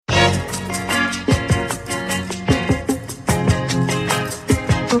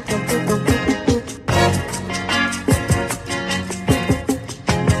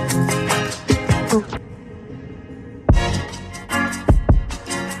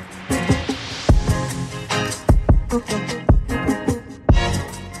And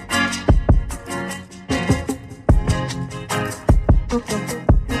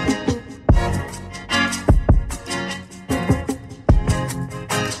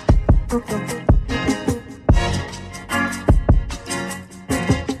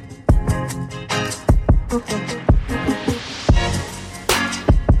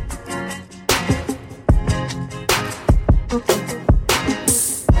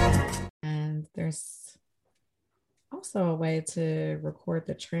there's also a way to record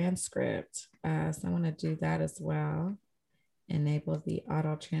the transcript. So I want to do that as well. Enable the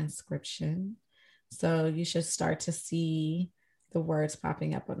auto transcription. So you should start to see the words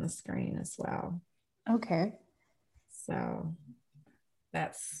popping up on the screen as well. Okay. So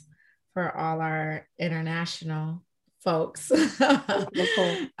that's for all our international folks. Okay,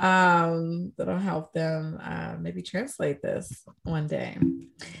 cool. That'll help them maybe translate this one day.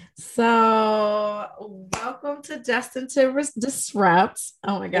 So welcome to Destined to Disrupt.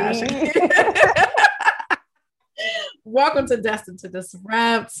 Oh my gosh. Welcome to Destined to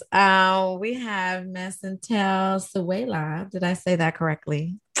Disrupt. We have Messentel Suela. Did I say that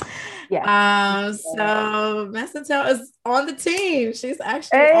correctly? Yeah. So Messentel is on the team. She's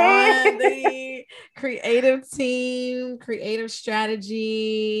actually on the creative team, creative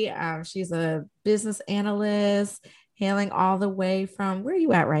strategy. She's a business analyst, hailing all the way from, where are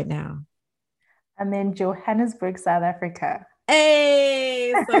you at right now? I'm in Johannesburg, South Africa.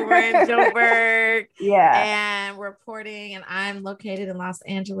 Hey, so we're in Joburg. Yeah. And we're reporting, and I'm located in Los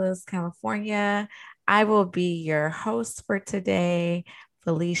Angeles, California. I will be your host for today.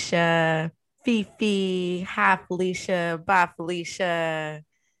 Felicia, Fifi, hi Felicia, bye Felicia.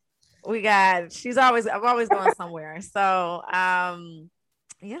 I'm always going somewhere. So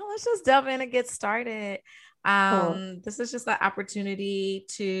let's just delve in and get started. Cool. This is just an opportunity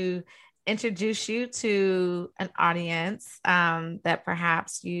to introduce you to an audience that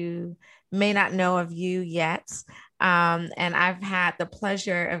perhaps you may not know of you yet. And I've had the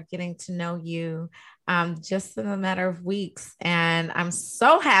pleasure of getting to know you just in a matter of weeks. And I'm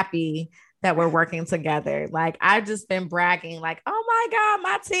so happy that we're working together. Like, I've just been bragging, like, oh my God,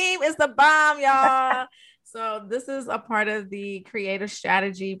 my team is the bomb, y'all. So this is a part of the creative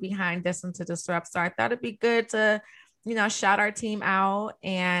strategy behind Destined to Disrupt. So I thought it'd be good to, shout our team out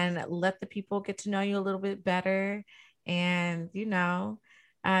and let the people get to know you a little bit better and,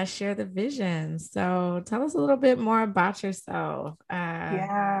 share the vision. So tell us a little bit more about yourself.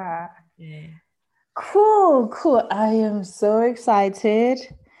 Yeah. Yeah. Cool. I am so excited.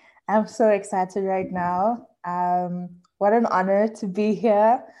 I'm so excited right now. What an honor to be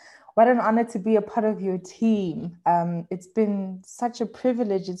here. What an honor to be a part of your team. It's been such a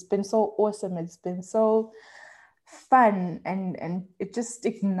privilege. It's been so awesome. It's been so fun, and it just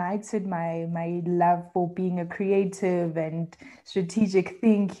ignited my love for being a creative and strategic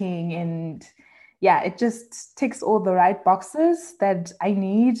thinking. And yeah, it just ticks all the right boxes that I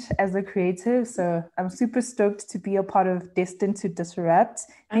need as a creative. So I'm super stoked to be a part of Destined to Disrupt.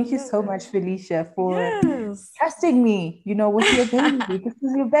 Thank you so much, Felicia, for trusting me, with your baby. This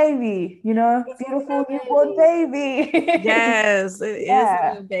is your baby, beautiful newborn baby. Yes, it is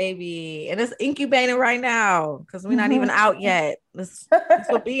a new baby. And it's incubating right now because we're not even out yet. This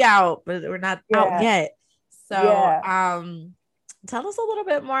will be out, but we're not out yet. So tell us a little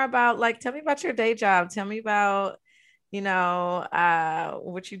bit more about, tell me about your day job. Tell me about,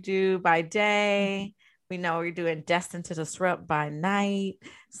 what you do by day. We know you're doing Destined to Disrupt by night.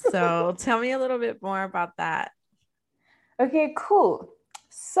 So tell me a little bit more about that. Okay, cool.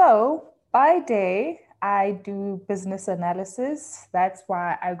 So by day, I do business analysis. That's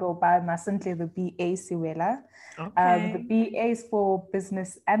why I go by Masentle, the BA Siwela. Okay. The BA is for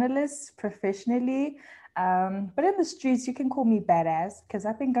business analyst professionally. But in the streets, you can call me badass because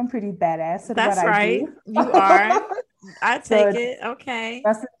I think I'm pretty badass at what I do. You are. I take it. Okay.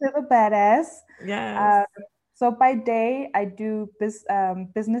 Masentle the badass. Yes. So by day, I do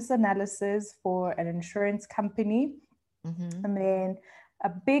business analysis for an insurance company. Mm-hmm. And then a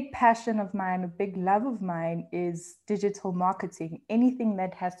big passion of mine, a big love of mine is digital marketing. Anything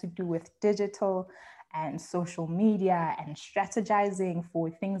that has to do with digital and social media and strategizing for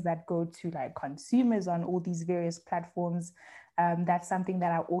things that go to consumers on all these various platforms. That's something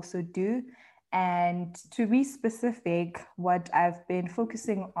that I also do. And to be specific, what I've been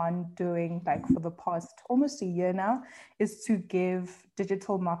focusing on doing for the past almost a year now is to give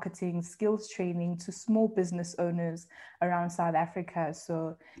digital marketing skills training to small business owners around South Africa.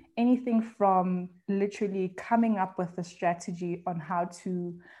 So anything from literally coming up with a strategy on how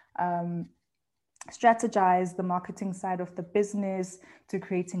to strategize the marketing side of the business, to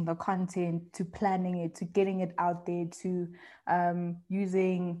creating the content, to planning it, to getting it out there, to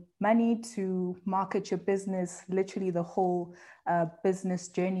using money to market your business. Literally the whole business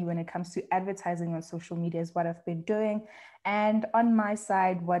journey when it comes to advertising on social media is what I've been doing. And on my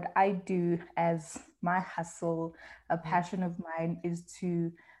side, what I do as my hustle, a passion of mine, is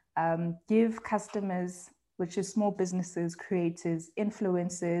to give customers, which is small businesses, creators,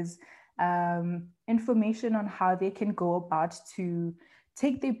 influencers, information on how they can go about to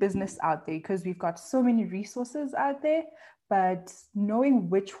take their business out there, because we've got so many resources out there, but knowing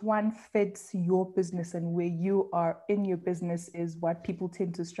which one fits your business and where you are in your business is what people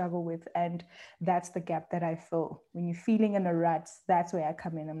tend to struggle with. And that's the gap that I fill. When you're feeling in a rut, that's where I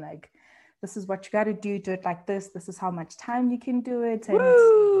come in. I'm like, this is what you got to do it like this is how much time you can do it,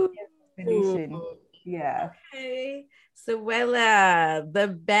 and explanation. Yeah. Okay. Suella, the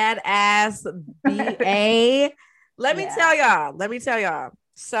badass BA. Let me tell y'all.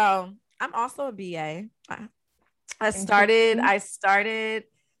 So I'm also a BA. I started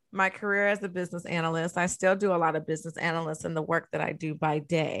my career as a business analyst. I still do a lot of business analysts in the work that I do by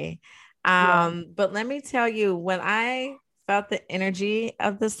day. But let me tell you, when I felt the energy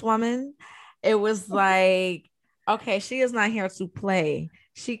of this woman, it was like, okay, she is not here to play.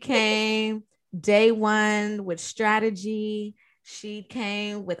 She came day one with strategy. She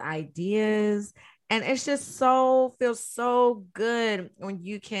came with ideas. And it's just feels so good when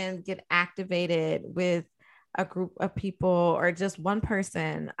you can get activated with a group of people or just one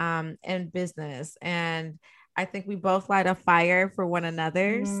person in business. And I think we both light a fire for one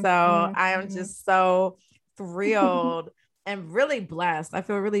another. So I am just so thrilled and really blessed. I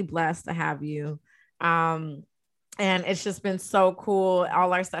feel really blessed to have you. And it's just been so cool.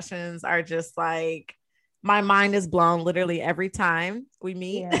 All our sessions are just like, my mind is blown literally every time we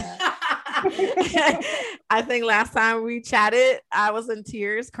meet. Yeah. I think last time we chatted, I was in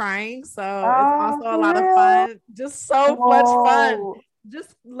tears crying. So it's also a lot of fun. Just so much fun.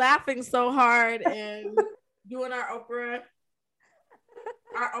 Just laughing so hard and doing our Oprah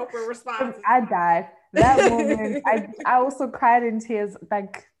response. I died. That moment, I also cried in tears.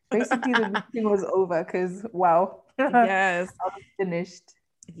 Like basically the meeting was over because wow. Yes. I was finished.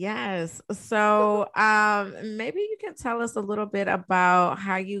 Yes. So maybe you can tell us a little bit about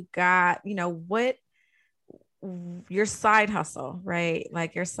how you got, what your side hustle, right?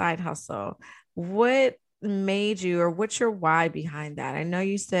 Like your side hustle. What made you, or what's your why behind that? I know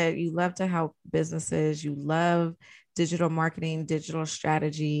you said you love to help businesses, you love digital marketing, digital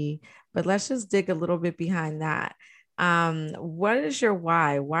strategy, but let's just dig a little bit behind that. What is your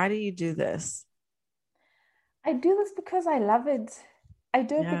why? Why do you do this? I do this because I love it. I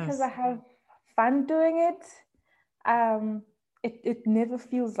do it because I have fun doing it. It never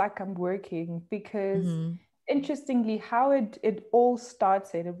feels like I'm working, because interestingly, how it all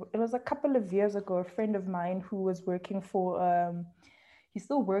started, it was a couple of years ago. A friend of mine who was working for, he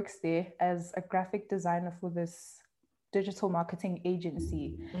still works there as a graphic designer for this digital marketing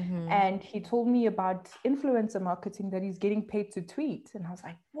agency. And he told me about influencer marketing, that he's getting paid to tweet. And I was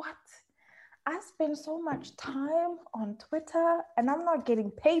like, what? I spend so much time on Twitter and I'm not getting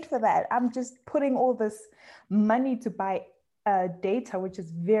paid for that. I'm just putting all this money to buy data, which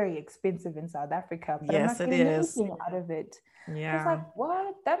is very expensive in South Africa, but I'm not getting anything out of it. Yeah. I was like,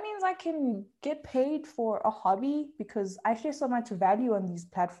 what? That means I can get paid for a hobby because I share so much value on these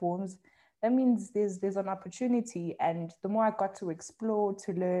platforms. That means there's an opportunity. And the more I got to explore,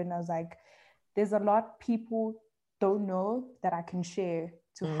 to learn, I was like, there's a lot people don't know that I can share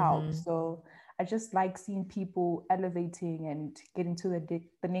to help. So I just like seeing people elevating and getting to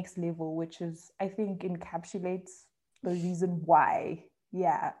the next level, which is, I think, encapsulates the reason why.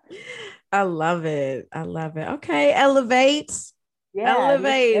 Yeah. I love it. I love it. Okay. Elevate. Yeah.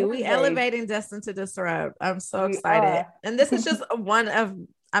 Elevate. We elevating Destined to Disrupt. I'm so excited. And this is just one of,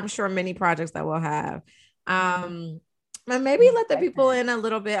 I'm sure, many projects that we'll have. And maybe let the people in a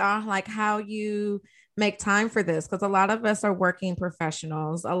little bit on like how you make time for this, because a lot of us are working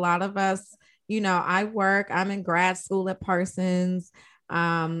professionals. A lot of us, I'm in grad school at Parsons.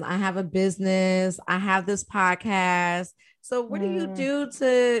 I have a business. I have this podcast. So what do you do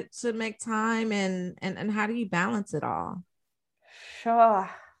to make time, and how do you balance it all? Sure.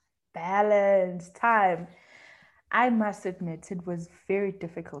 Balance time. I must admit, it was very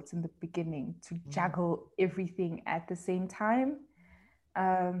difficult in the beginning to juggle everything at the same time.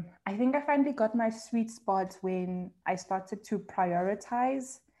 I think I finally got my sweet spot when I started to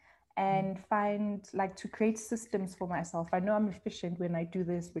prioritize and find, like, to create systems for myself. I know I'm efficient when I do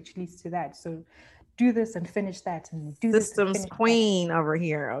this, which leads to that. So do this and finish that, and do systems this and finish queen that. Over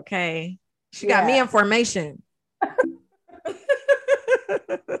here. Okay. She got me in formation.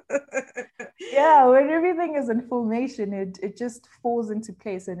 Yeah, when everything is in formation, it just falls into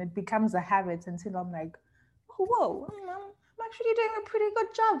place and it becomes a habit until I'm like, oh, whoa, I'm actually doing a pretty good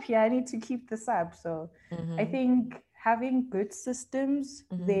job here. I need to keep this up. So I think having good systems,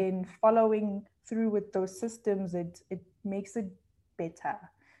 then following through with those systems, it makes it better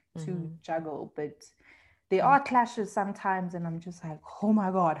to juggle. But there are clashes sometimes, and I'm just like, oh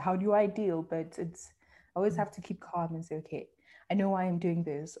my God, how do I deal? But it's I always have to keep calm and say, okay, I know why I'm doing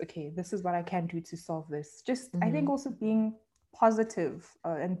this. Okay, this is what I can do to solve this. Just, I think also being positive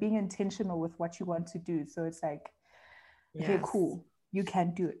and being intentional with what you want to do. So it's like, okay, cool. You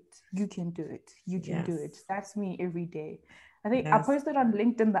can do it. You can do it. You can do it. That's me every day. I think I posted on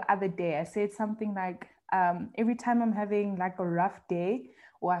LinkedIn the other day. I said something like, every time I'm having like a rough day,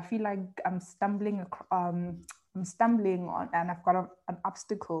 or I feel like I'm stumbling on and I've got an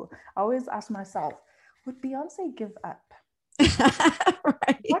obstacle, I always ask myself, would Beyonce give up?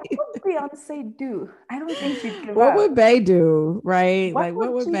 Right. What would Beyonce do? I don't think she'd give What up. would Bey do? Right? What Like,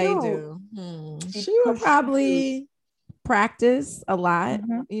 what would would she Bey do? do? She'd She would push through. probably practice a lot.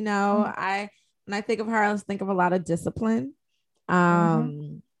 Mm-hmm. You know, when I think of her, I just think of a lot of discipline.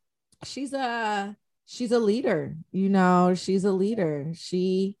 She's a leader. You know, she's a leader.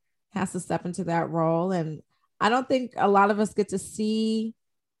 She has to step into that role, and I don't think a lot of us get to see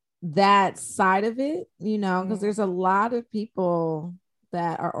that side of it, you know, because there's a lot of people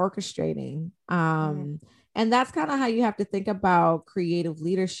that are orchestrating. And that's kind of how you have to think about creative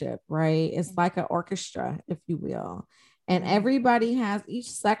leadership, right? It's like an orchestra, if you will. And everybody has, each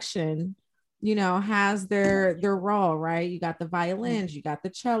section, you know, has their role, right? You got the violins, you got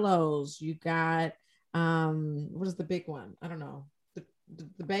the cellos, you got what is the big one? I don't know.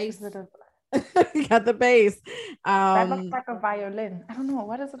 The bass. You got the bass. That looks like a violin. I don't know.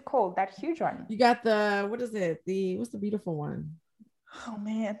 What is it called? That huge one. You got the, what is it? What's the beautiful one? Oh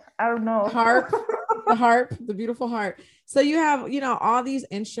man, I don't know. The harp, the beautiful harp. So you have, you know, all these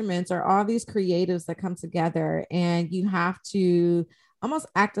instruments or all these creatives that come together, and you have to almost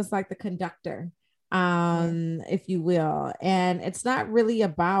act as like the conductor, if you will. And it's not really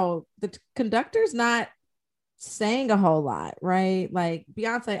about the conductor's not saying a whole lot, right? Like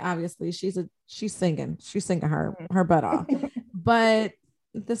Beyonce, obviously, she's singing her butt off, but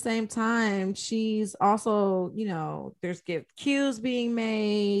at the same time, she's also, you know, there's cues being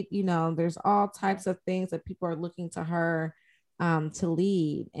made, you know, there's all types of things that people are looking to her to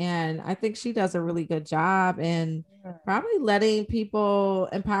lead, and I think she does a really good job in probably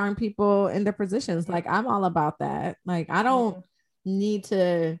empowering people in their positions. Like, I'm all about that. Like, I don't need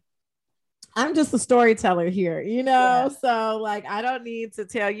to, I'm just a storyteller here, you know? So like, I don't need to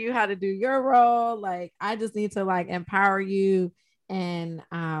tell you how to do your role. Like, I just need to like empower you and,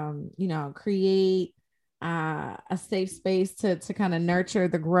 you know, create a safe space to kind of nurture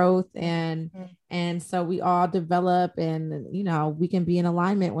the growth, and so we all develop, and, you know, we can be in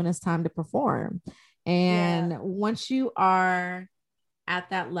alignment when it's time to perform. And once you are at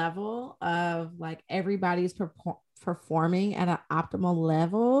that level of like everybody's performing at an optimal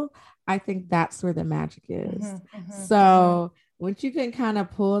level, I think that's where the magic is. So once you can kind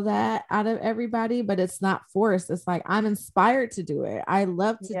of pull that out of everybody, but it's not forced. It's like, I'm inspired to do it. I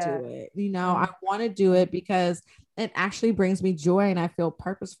love to do it. You know, I want to do it because it actually brings me joy and I feel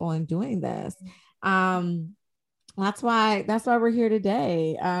purposeful in doing this. That's why we're here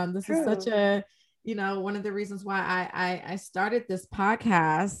today. This is such a, you know, one of the reasons why I started this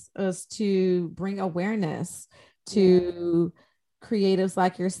podcast was to bring awareness to creatives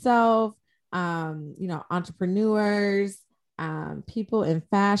like yourself, you know, entrepreneurs, people in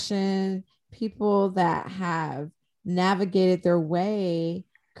fashion, people that have navigated their way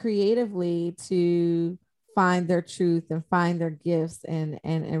creatively to find their truth and find their gifts and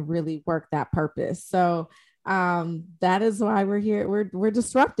really work that purpose. So that is why we're here. We're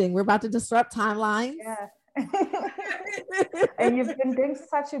disrupting. We're about to disrupt timelines. And you've been doing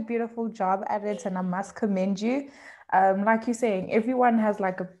such a beautiful job at it, and I must commend you. Like you're saying, everyone has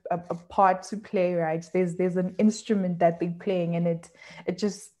like a part to play, right? There's an instrument that they're playing, and it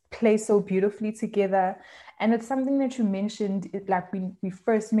just plays so beautifully together. And it's something that you mentioned, like we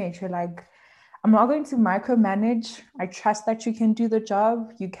first met, you're like, I'm not going to micromanage. I trust that you can do the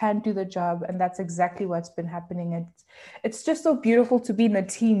job. You can do the job. And that's exactly what's been happening. It's just so beautiful to be in a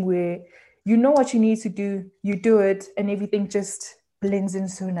team where you know what you need to do, you do it, and everything just blends in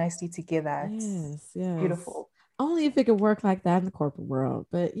so nicely together. It's beautiful. Only if it could work like that in the corporate world.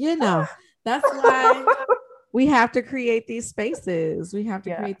 But, you know, that's why we have to create these spaces. We have to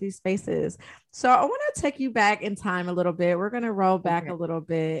Yeah. create these spaces. So I want to take you back in time a little bit. We're going to roll back Okay. a little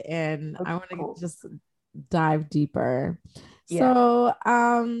bit and I Okay, want to cool. just dive deeper. Yeah. So,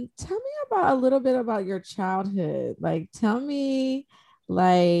 tell me about a little bit about your childhood. Like, tell me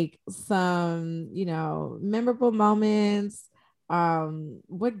like some, memorable moments.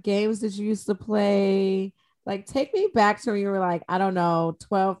 What games did you used to play? Like, take me back to when you were like, I don't know,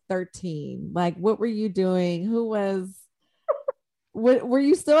 12, 13. Like, what were you doing? Were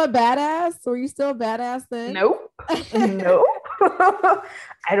you still a badass? Were you still a badass then? Nope. No.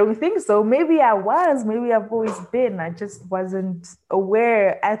 I don't think so. Maybe I was. Maybe I've always been. I just wasn't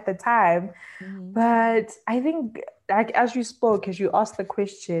aware at the time. Mhm. But I think, like as you spoke, as you asked the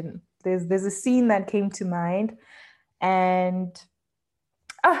question, there's a scene that came to mind, and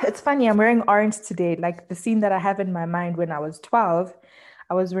it's funny. I'm wearing orange today. Like the scene that I have in my mind when I was 12,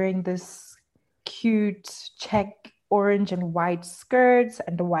 I was wearing this cute check orange and white skirts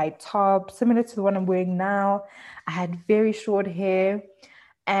and a white top, similar to the one I'm wearing now. I had very short hair,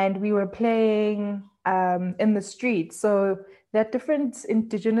 and we were playing in the street. So there are different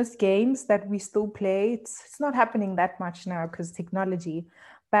indigenous games that we still play. It's not happening that much now because technology, Mhm.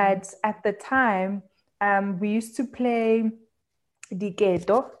 but at the time, we used to play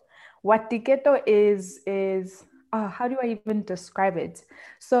Diketo. What Diketo is how do I even describe it?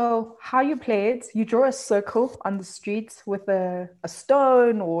 So how you play it, you draw a circle on the street with a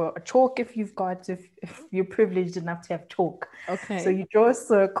stone or a chalk if you're privileged enough to have chalk. So Okay. you draw a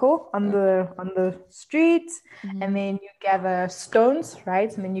circle on the street, and Mhm. then you gather stones, right?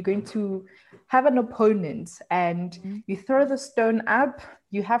 And then you're going to have an opponent and Mhm. you throw the stone up.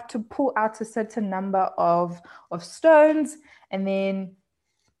 You have to pull out a certain number of stones, and then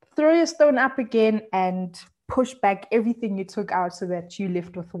throw your stone up again and push back everything you took out so that you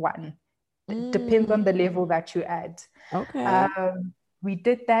left with one. It depends on the level Mm. that you're at. Okay. Um, we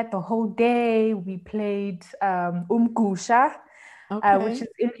did that the whole day. We played Umkusha, which Okay. is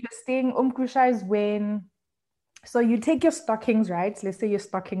interesting. Umkusha is when, so you take your stockings, right? Let's say your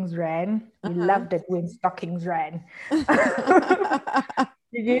stockings ran. We Uh-huh. loved it when stockings ran.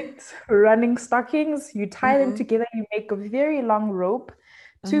 You get running stockings, you tie them Uh-huh. together, you make a very long rope.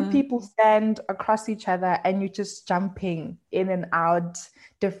 Two Uh-huh. people stand across each other and you're just jumping in and out,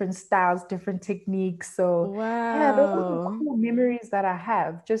 different styles, different techniques. So, yeah, those are the Wow. cool memories that I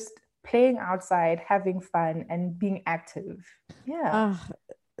have. Just playing outside, having fun, and being active. Yeah. Uh,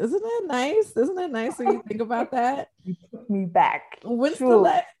 isn't that nice? Isn't that nice when you think about that? You took me back. When's the True.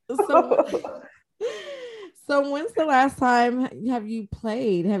 last so when's the last time have you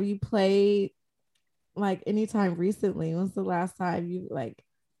played? Have you played like anytime recently? When's the last time you like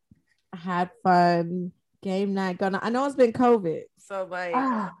had fun game night going on? I know it's been COVID, so like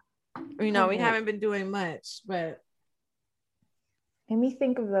Ah, we COVID. haven't been doing much, but Let me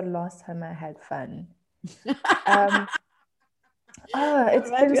think of the last time I had fun. Um, it's I'm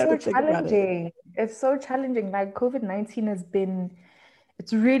glad been you have so to think about it. challenging. It's so challenging. Like COVID-19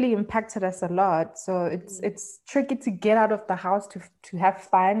 it's really impacted us a lot. So Mhm. it's tricky to get out of the house to have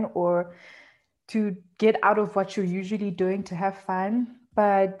fun or to get out of what you're usually doing to have fun.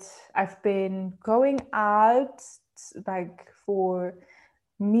 But I've been going out like for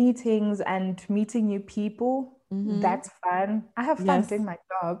meetings and meeting new people. Mhm. That's fun. I have fun Yes. doing my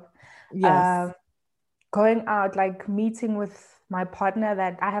job. Yes. Um, Going out, like meeting with my partner,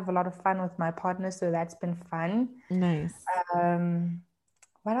 that I have a lot of fun with my partner, so that's been fun. Nice. Um,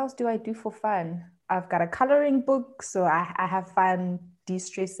 what else do I do for fun? I've got a coloring book, so I have fun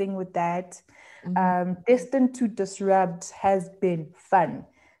de-stressing with that. Mhm. Destined to Disrupt has been fun.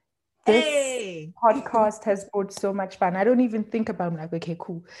 This Hey. podcast has brought so much fun. I don't even think about, I'm like, okay,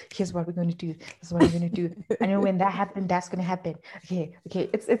 cool. Here's what we're going to do. This is what I'm going to do. I know when that happened, that's going to happen. Okay, okay.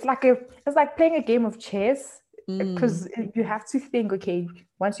 It's like playing a game of chess Mm, because you have to think, okay,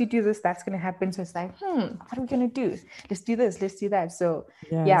 once you do this, that's going to happen. So it's like, what are we going to do? Let's do this. Let's do that. So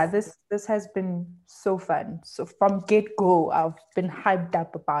yeah, yes. this has been so fun. So from get go, I've been hyped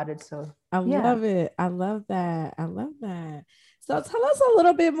up about it. So I yeah. love it. I love that. I love that. So tell us a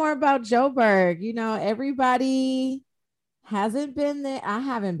little bit more about Joburg. Everybody hasn't been there. I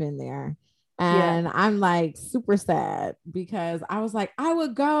haven't been there. Yeah. And I'm like super sad because I was like, I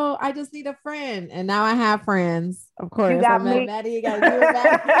would go. I just need a friend. And now I have friends. Of You course, I got met me. Maddie. You got you and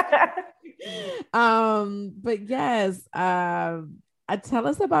Maddie. But yes, tell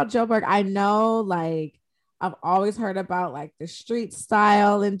us about Joburg. I know like I've always heard about like the street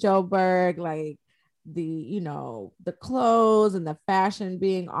style in Joburg, like the clothes and the fashion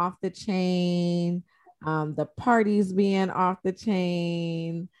being off the chain, the parties being off the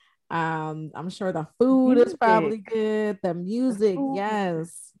chain. I'm sure the food is probably Music. good. The The music, food.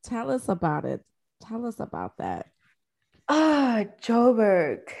 yes. Tell us about it. Tell us about that.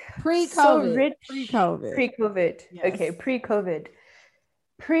 Joburg. So Pre-COVID. rich. Pre-COVID. Pre-COVID. Yes. Okay, pre-COVID.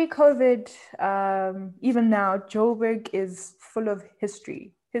 Pre-COVID, even now, Joburg is full of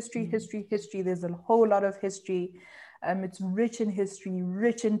history. History, Mm. history, history. There's a whole lot of history. It's rich in history,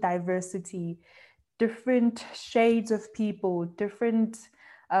 rich in diversity, different shades of people, different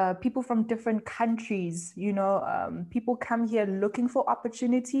people from different countries. People come here looking for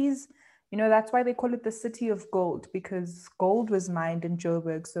opportunities. That's why they call it the city of gold, because gold was mined in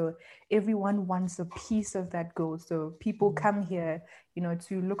Joburg. So everyone wants a piece of that gold. So people Mm. come here,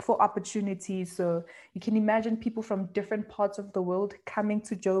 to look for opportunities. So you can imagine people from different parts of the world coming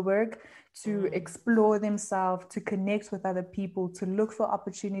to Joburg to Mm. explore themselves, to connect with other people, to look for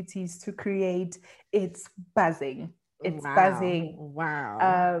opportunities to create. It's buzzing. It's Wow. buzzing. Wow.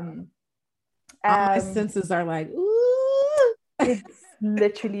 Um, All my um, senses are like, ooh. it's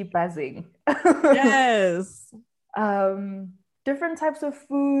literally buzzing. Yes. um, Different types of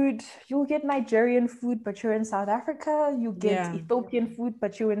food. You'll get Nigerian food, but you're in South Africa. You get Yeah. Ethiopian food,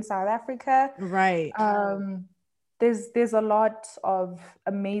 but you're in South Africa. Right. Um, there's a lot of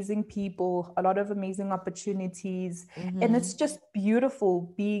amazing people, a lot of amazing opportunities, and Mm-hmm. it's just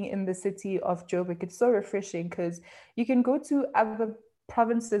beautiful being in the city of Joburg. It's so refreshing because you can go to other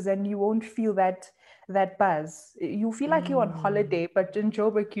provinces and you won't feel that buzz. You feel like you're on Mm. holiday, but in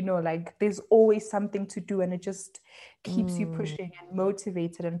Joburg, like there's always something to do, and it just keeps you Mm. pushing and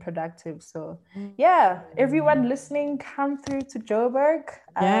motivated and productive. So yeah, Mm. everyone listening, come through to Joburg.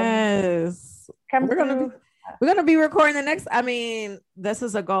 Yes. Come We're gonna be through. we're gonna be recording the next. I mean, this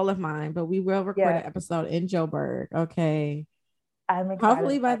is a goal of mine, but we will record an Yeah, episode in Joburg. Okay. I'm excited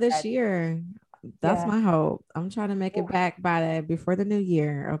Hopefully by about this that. year. That's Yeah. my hope. I'm trying to make it Oof, back before the new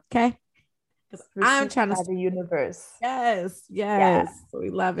year. Okay. Because I'm received trying to by the universe. yes, Yeah. yes. We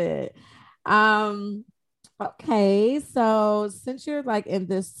love it. Um, okay, so since you're like in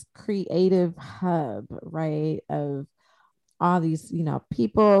this creative hub, right, of all these,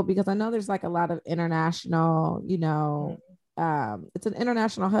 people, because I know there's like a lot of international, it's an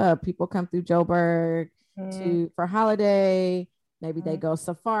international hub. People come through Joburg Mm, for holiday. Maybe they mm. go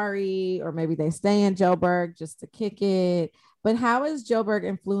safari, or maybe they stay in Joburg just to kick it. But how has Joburg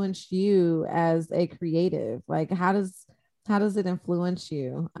influenced you as a creative? Like, how does it influence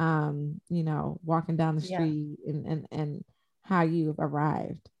you? Walking down the Yeah. street, and how you've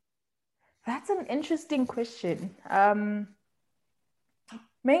arrived. That's an interesting question.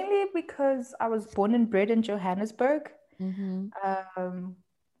 Mainly because I was born and bred in Johannesburg. Mm-hmm. Um,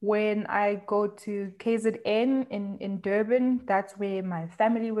 when I go to KZN in Durban, that's where my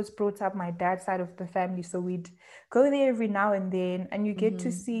family was brought up, my dad's side of the family. So we'd go there every now and then, and you get to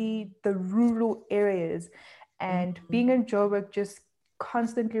Mm-hmm. see the rural areas. And being Mm-hmm. in Joburg just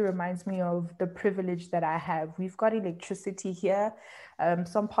constantly reminds me of the privilege that I have. We've got electricity here.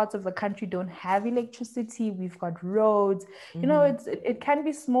 Some parts of the country don't have electricity. We've got roads. Mm-hmm. It can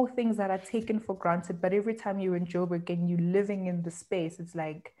be small things that are taken for granted, but every time you're in Joburg and you're living in the space, it's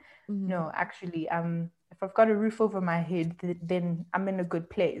like, Mm-hmm. no, actually, if I've got a roof over my head, then I'm in a good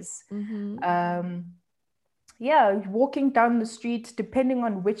place. Mm-hmm. Um, yeah, walking down the street, depending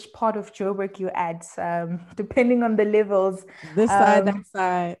on which part of Joburg you're at, depending on the levels, This side, that um,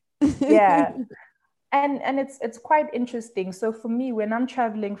 side. yeah, and it's quite interesting. So for me, when I'm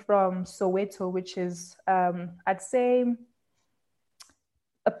traveling from Soweto, which is I'd say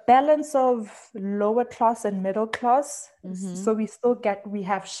a balance of lower class and middle class. Mm-hmm. So we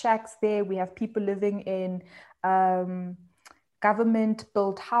have shacks there, we have people living in um, government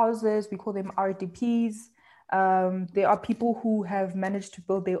built houses, we call them RDPs. There are people who have managed to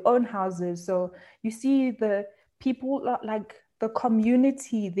build their own houses. So you see the people like the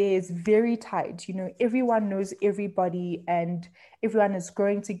community there is very tight. Everyone knows everybody and everyone is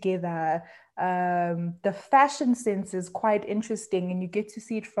growing together. The fashion sense is quite interesting, and you get to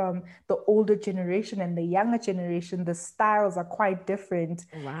see it from the older generation and the younger generation. The styles are quite different,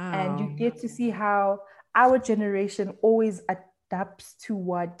 and you Wow. get to see how our generation always adapts to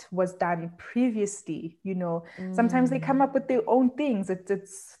what was done previously. Sometimes they come Mm. up with their own things.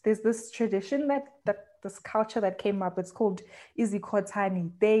 There's this tradition that this culture that came up. It's called Izikotani.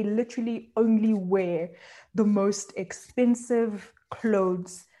 They literally only wear the most expensive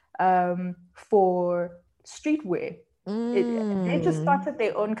clothes for streetwear. They just Mm. started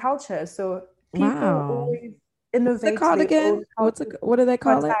their own culture. So people Wow. always What's it innovate called their own again? culture. What do they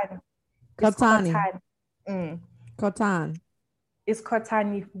call it? Kotan is Kotani. kotan. Mm. Kotan. Is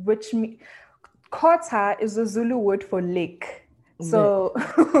kotani, Kota is a Zulu word for lake. Lick.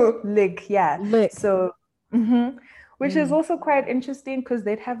 So lick, yeah. Lick. So which is Mm. also quite interesting because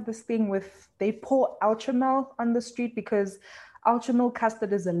they'd have this thing with they pour ultramel on the street because ultramel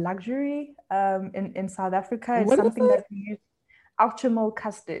custard is a luxury in South Africa. It's What is something it? that we use ultramel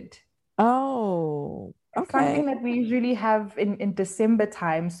custard. Oh, It's okay. something that we usually have in December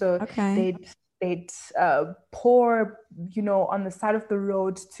time. So Okay. they'd pour, on the side of the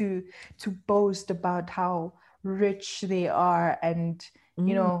road to boast about how rich they are and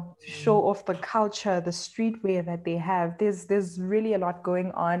Mm. to show off the culture, the streetwear that they have. There's really a lot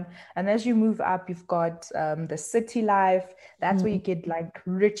going on. And as you move up, you've got the city life. That's where you Mhm. get like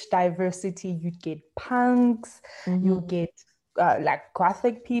rich diversity. You get punks, you Mhm. get like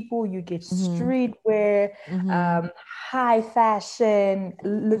gothic people, you get Mhm. streetwear, Mhm. high fashion,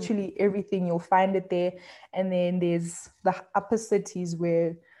 Mhm. literally everything, you'll find it there. And then there's the upper cities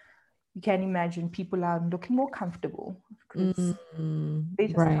where you can imagine people are looking more comfortable because they're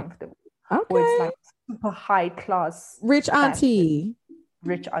just Right. comfortable. Or it's Okay. like super high class Rich fashion, auntie.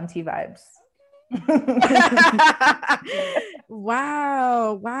 rich auntie vibes.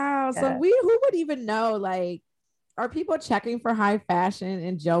 Wow. Wow. So Yeah. who would even know? Like, are people checking for high fashion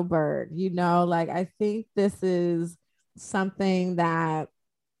in Joburg? Like I think this is something that,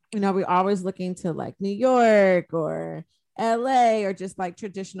 we're always looking to like New York or LA or just like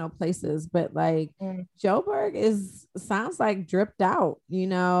traditional places, but like Mm, Joburg sounds like dripped out,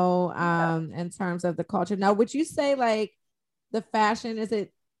 yeah. in terms of the culture. Now, would you say like the fashion, is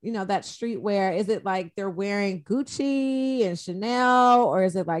it, that streetwear, is it like they're wearing Gucci and Chanel, or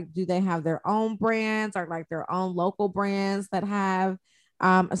is it like, do they have their own brands or like their own local brands that have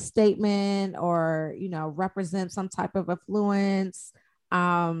a statement or, represent some type of affluence?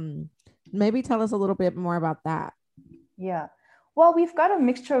 Um, Maybe tell us a little bit more about that. Yeah. Well, we've got a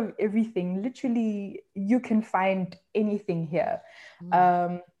mixture of everything. Literally, you can find anything here. Mm.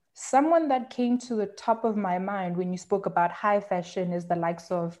 Um, Someone that came to the top of my mind when you spoke about high fashion is the likes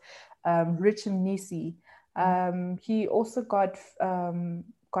of Richard Nisi. Mhm. He also got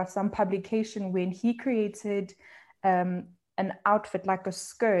some publication when he created um, an outfit like a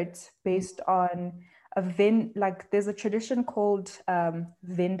skirt based on like there's a tradition called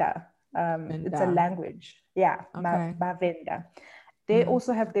Venda. It's a Venda. language. Yeah, Okay. Bavenda. They Mm.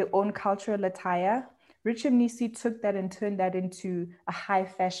 also have their own cultural attire. Richard Nisi took that and turned that into a high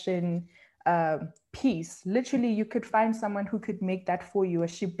fashion piece. Literally, you could find someone who could make that for you, a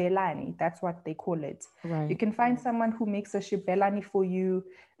shibelani. That's what they call it. You Right. can find someone who makes a shibelani for you.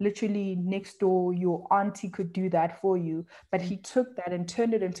 Literally, next door, your auntie could do that for you. But he took that and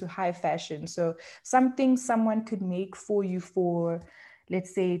turned it into high fashion. So, something someone could make for you for,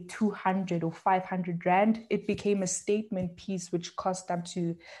 let's say, 200 or 500 Rand, it became a statement piece which cost up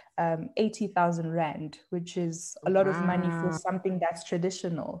to 80,000 Rand, which is a lot of money for Wow. something that's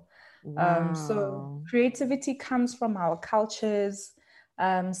traditional. So Wow. creativity comes from our cultures.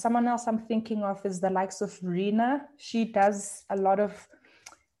 Someone else I'm thinking of is the likes of Rena. She does a lot of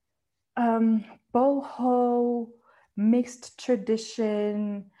um, boho, mixed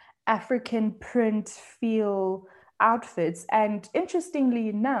tradition, African print feel outfits. And interestingly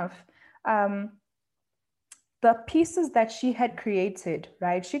enough, um, the pieces that she had created,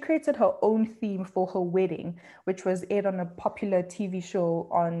 right? She created her own theme for her wedding, which was aired on a popular TV show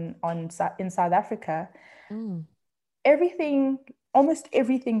in South Africa. Mm. Everything, almost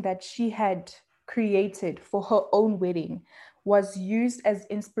everything that she had created for her own wedding was used as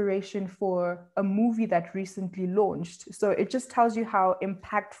inspiration for a movie that recently launched. So it just tells you how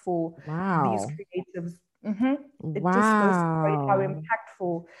impactful these Wow. creatives. It just goes to show you how Wow.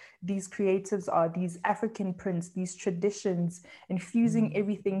 impactful these creatives are, these African prints, these traditions, infusing Mm.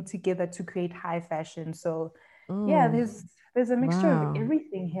 everything together to create high fashion. So yeah, Mm. there's a mixture of Wow.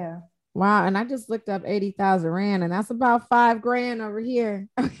 everything here. Wow. And I just looked up 80,000 Rand, and that's about 5 grand over here.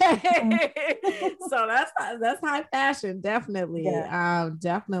 Mhm. Okay. So that's high fashion, definitely. Yeah.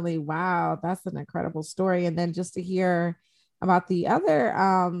 Definitely. Wow. That's an incredible story. And then just to hear about the other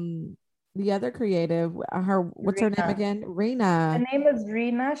creative, what's her name Rena. again? Her Rena. name is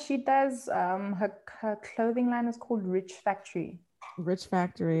Rena. She does her clothing line is called Rich Factory. Rich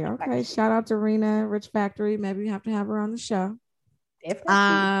Factory. Rich Okay. Factory. Shout out to Rena, Rich Factory. Maybe we have to have her on the show. Definitely.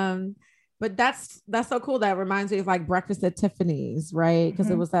 Um, but that's so cool. That reminds me of like Breakfast at Tiffany's, right? Because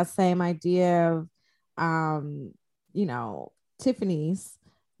it Mm-hmm. was that same idea of um, you know, Tiffany's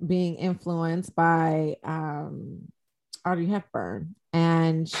being influenced by Audrey Hepburn.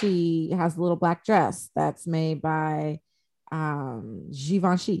 And she has a little black dress that's made by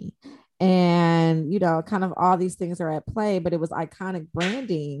Givenchy. And kind of all these things are at play, but it was iconic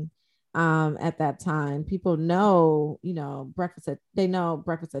branding at that time. People know, they know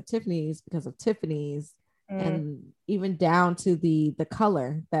Breakfast at Tiffany's because of Tiffany's, and even down to the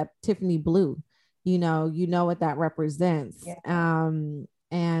color, that Tiffany blue, what that represents. Yeah.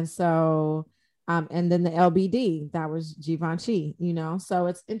 And so and then the LBD, that was Givenchy, so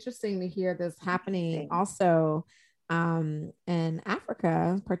it's interesting to hear this happening also in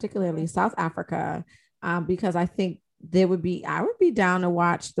Africa, particularly South Africa, because I think I would be down to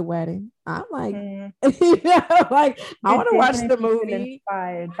watch the wedding. I'm like, like I want to watch the movie.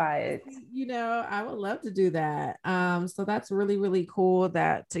 Inspired by it. I would love to do that. So that's really, really cool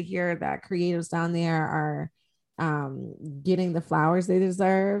to hear that creatives down there are getting the flowers they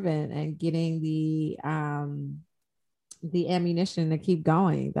deserve, and getting the ammunition to keep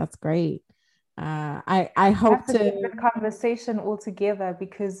going. That's great. I hope That's a different conversation altogether,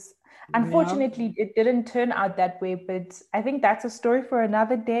 because unfortunately it didn't turn out that way, but I think that's a story for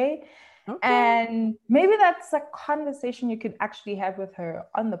another day. Okay. And maybe that's a conversation you could actually have with her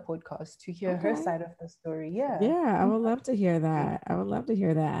on the podcast to hear her side of the story. Yeah, I would love to hear that. I would love to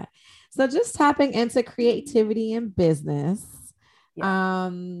hear that. So just tapping into creativity in business. Tell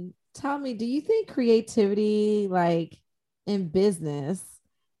me, do you think creativity, like in business,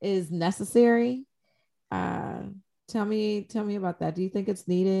 is necessary? Tell me about that. Do you think it's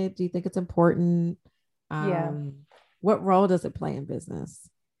needed? Do you think it's important? What role does it play in business?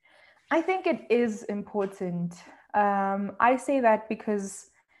 I think it is important. I say that because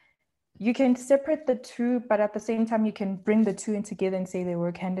you can separate the two, but at the same time, you can bring the two in together and say they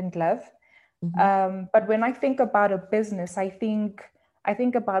work hand in glove. But when I think about a business, I think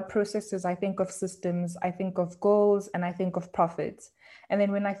about processes, I think of systems, I think of goals, and I think of profits. And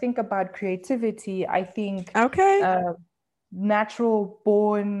then when I think about creativity, I think natural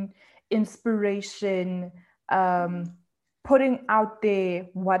born inspiration, putting out there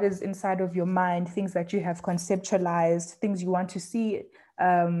what is inside of your mind, things that you have conceptualized, things you want to see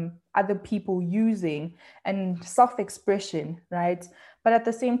other people using, and self-expression, right? But at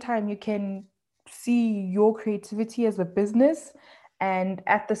the same time, you can see your creativity as a business, and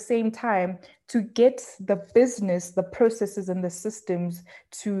at the same time, to get the business, the processes and the systems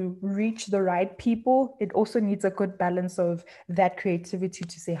to reach the right people, it also needs a good balance of that creativity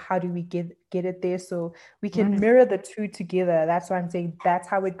to say, how do we get it there so we can mirror the two together? That's why I'm saying that's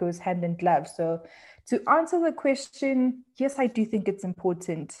how it goes hand in glove. So to answer the question, yes, I do think it's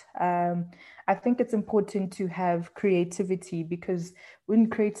important. I think it's important to have creativity, because in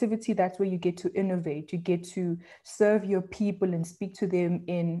creativity, that's where you get to innovate. You get to serve your people and speak to them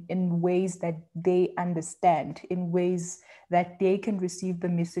in ways that they understand, in ways that they can receive the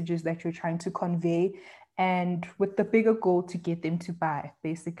messages that you're trying to convey, and with the bigger goal to get them to buy,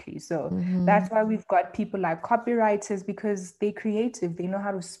 basically. So that's why we've got people like copywriters, because they're creative. They know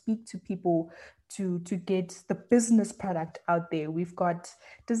how to speak to people to get the business product out there. We've got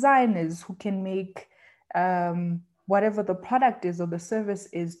designers who can make whatever the product is or the service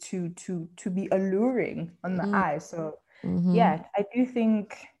is to be alluring on the eye. So yeah, I do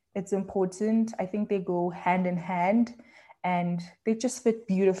think it's important. I think they go hand in hand and they just fit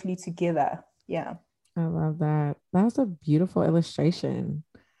beautifully together. Yeah. I love that. That was a beautiful illustration.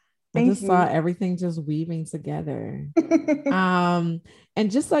 Thank I just you. saw everything just weaving together. And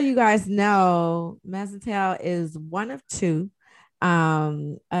just so you guys know, Mazzentel is one of two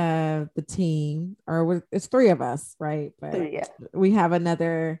the team, or it's three of us, right? But we have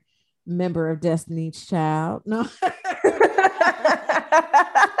another member of Destiny's Child. No.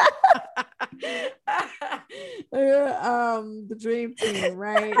 The dream team,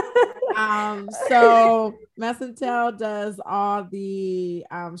 right? So Mazzentel does all the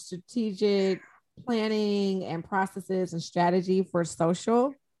strategic planning and processes and strategy for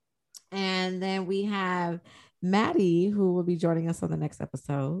social. And then we have Maddie, who will be joining us on the next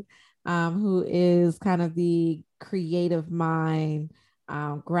episode, who is kind of the creative mind,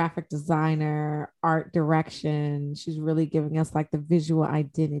 graphic designer, art direction. She's really giving us like the visual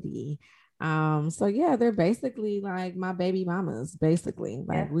identity. So yeah, they're basically like my baby mamas, basically.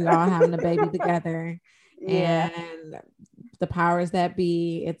 Like we all having a baby together. And the powers that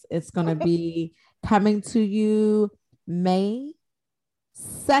be, it's gonna be coming to you May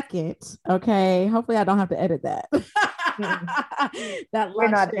 2nd. Okay. Hopefully I don't have to edit that. We're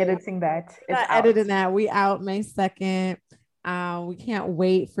not editing that. It's not editing that. We out May 2nd. We can't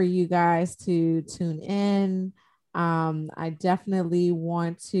wait for you guys to tune in. I definitely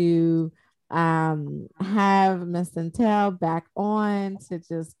want to have Mazzentel back on to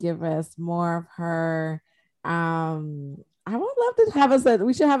just give us more of her. I would love to have us.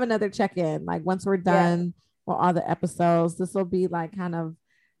 We should have another check-in. Like once we're done with all the episodes, this will be like kind of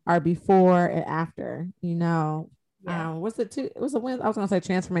are before and after, you know. Yeah. What's it too? It was a Wednesday. I was gonna say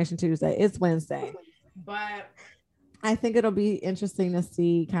Transformation Tuesday. It's Wednesday, but I think it'll be interesting to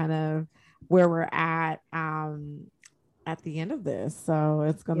see kind of where we're at the end of this. So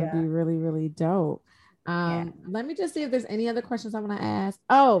it's gonna Yeah. be really, really dope. Yeah. Let me just see if there's any other questions I want to ask.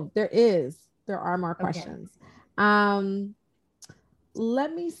 Oh, there is. There are more Okay. questions.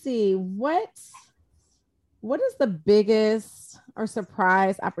 Let me see what is the biggest or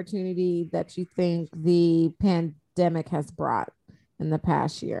surprise opportunity that you think the pandemic has brought in the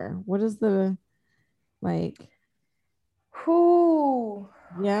past year? What is the like? Who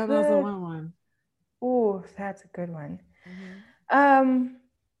Yeah, that was the the one. oh, that's a good one. Mm-hmm. Um,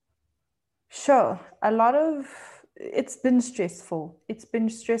 sure. A lot of it's been stressful. It's been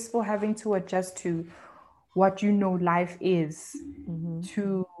stressful having to adjust to what you know life is, Mm-hmm.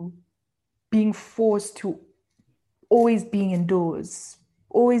 to being forced to always being indoors.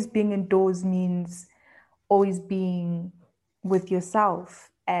 Always being indoors means always being with yourself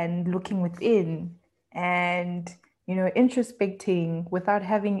and looking within and introspecting without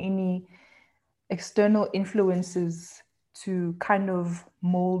having any external influences to kind of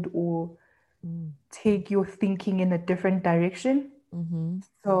mold or take your thinking in a different direction. Mm-hmm.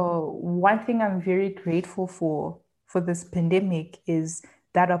 So one thing I'm very grateful for this pandemic is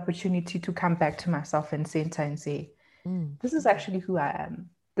that opportunity to come back to myself and center and say, Mm-hmm. this is actually who I am.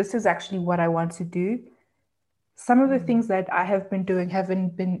 This is actually what I want to do. Some of the things that I have been doing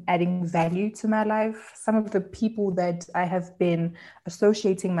haven't been adding value to my life. Some of the people that I have been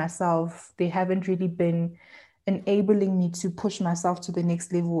associating myself, they haven't really been enabling me to push myself to the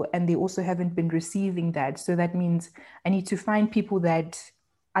next level. And they also haven't been receiving that. So that means I need to find people that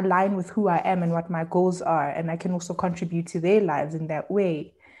align with who I am and what my goals are. And I can also contribute to their lives in that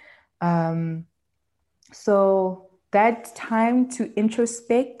way. Um, so that time to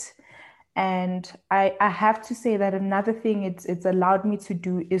introspect, and I have to say that another thing it's allowed me to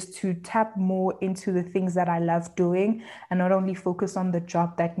do is to tap more into the things that I love doing and not only focus on the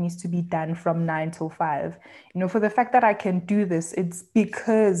job that needs to be done from 9 till 5. For the fact that I can do this, it's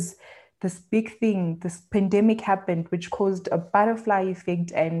because this big thing, this pandemic happened, which caused a butterfly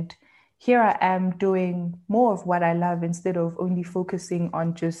effect. And here I am doing more of what I love instead of only focusing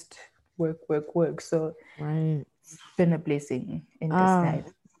on just work, work, work. So Right. it's been a blessing in Ah,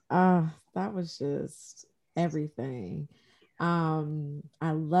 disguise. that was just everything.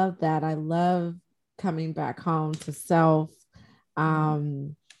 I love that. I love coming back home to self.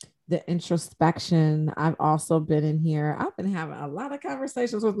 Um, the introspection. I've also been in here. I've been having a lot of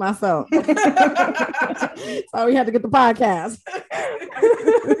conversations with myself. So we had to get the podcast.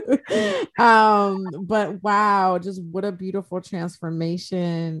 But wow, just what a beautiful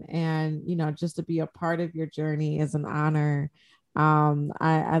transformation. And just to be a part of your journey is an honor.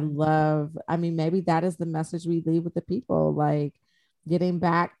 I love, I mean, maybe that is the message we leave with the people, like getting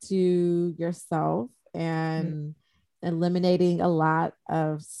back to yourself and eliminating a lot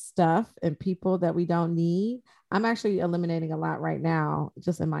of stuff and people that we don't need. I'm actually eliminating a lot right now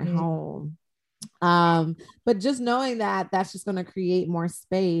just in my home. But just knowing that that's just going to create more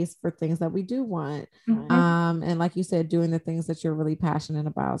space for things that we do want. And like you said, doing the things that you're really passionate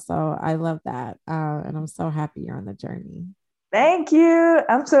about. So I love that. And I'm so happy you're on the journey. Thank you.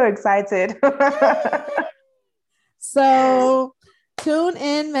 I'm so excited. So tune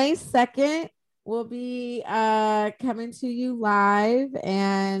in May 2nd. We'll be coming to you live,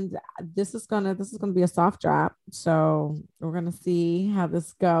 and this is gonna be a soft drop. So we're gonna see how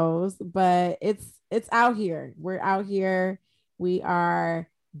this goes. But it's out here. We're out here. We are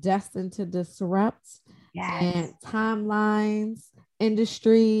destined to disrupt and timelines,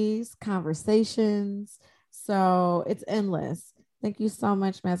 industries, conversations. So it's endless. Thank you so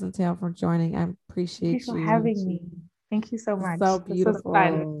much, Mazantel, for joining. I appreciate Thank you for you. having me. Thank you so much. So This was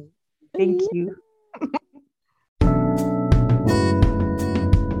fun. beautiful. Thank you.